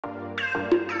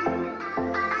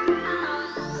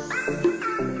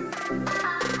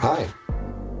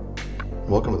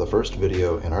Welcome to the first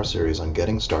video in our series on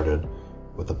getting started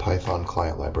with the Python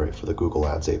client library for the Google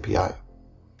Ads API.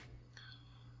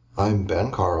 I'm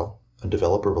Ben Carl, a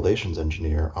developer relations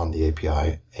engineer on the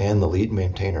API and the lead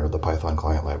maintainer of the Python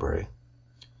client library.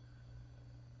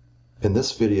 In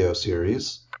this video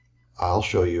series, I'll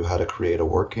show you how to create a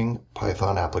working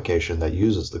Python application that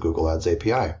uses the Google Ads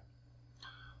API.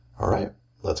 All right,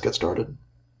 let's get started.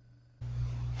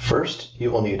 First,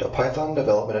 you will need a Python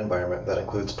development environment that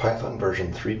includes Python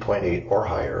version 3.8 or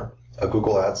higher, a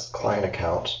Google Ads client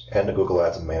account, and a Google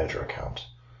Ads manager account.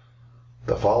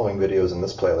 The following videos in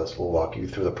this playlist will walk you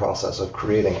through the process of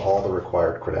creating all the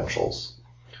required credentials.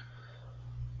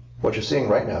 What you're seeing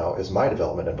right now is my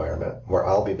development environment where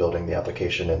I'll be building the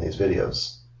application in these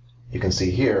videos. You can see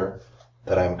here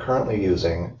that I'm currently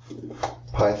using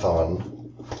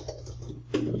Python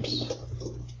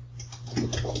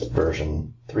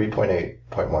version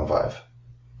 3.8.15.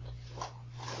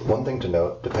 One thing to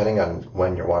note, depending on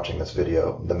when you're watching this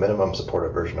video, the minimum supported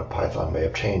version of Python may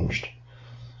have changed.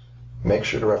 Make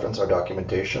sure to reference our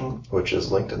documentation, which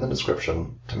is linked in the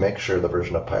description, to make sure the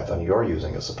version of Python you're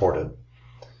using is supported.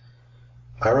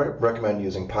 I recommend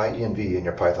using Pyenv in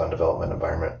your Python development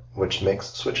environment, which makes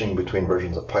switching between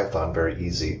versions of Python very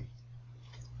easy.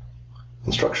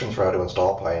 Instructions for how to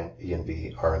install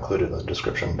Pyenv are included in the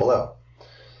description below.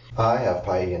 I have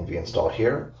Pyenv installed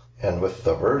here, and with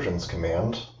the versions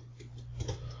command,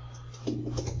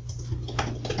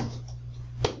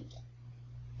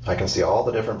 I can see all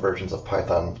the different versions of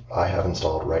Python I have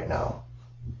installed right now.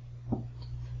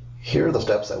 Here are the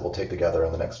steps that we'll take together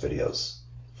in the next videos.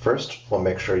 First, we'll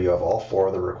make sure you have all 4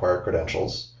 of the required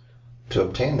credentials. To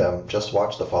obtain them, just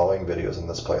watch the following videos in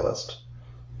this playlist.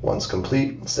 Once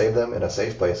complete, save them in a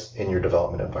safe place in your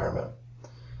development environment.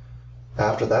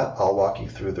 After that, I'll walk you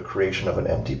through the creation of an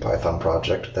empty Python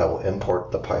project that will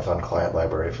import the Python client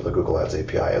library for the Google Ads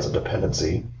API as a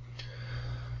dependency.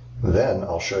 Then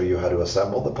I'll show you how to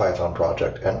assemble the Python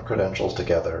project and credentials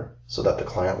together so that the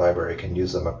client library can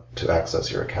use them to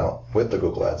access your account with the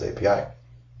Google Ads API.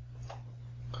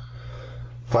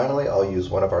 Finally, I'll use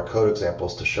one of our code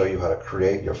examples to show you how to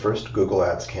create your first Google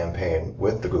Ads campaign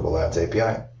with the Google Ads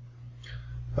API.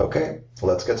 Okay,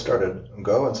 let's get started.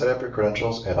 Go and set up your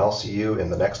credentials, and I'll see you in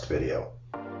the next video.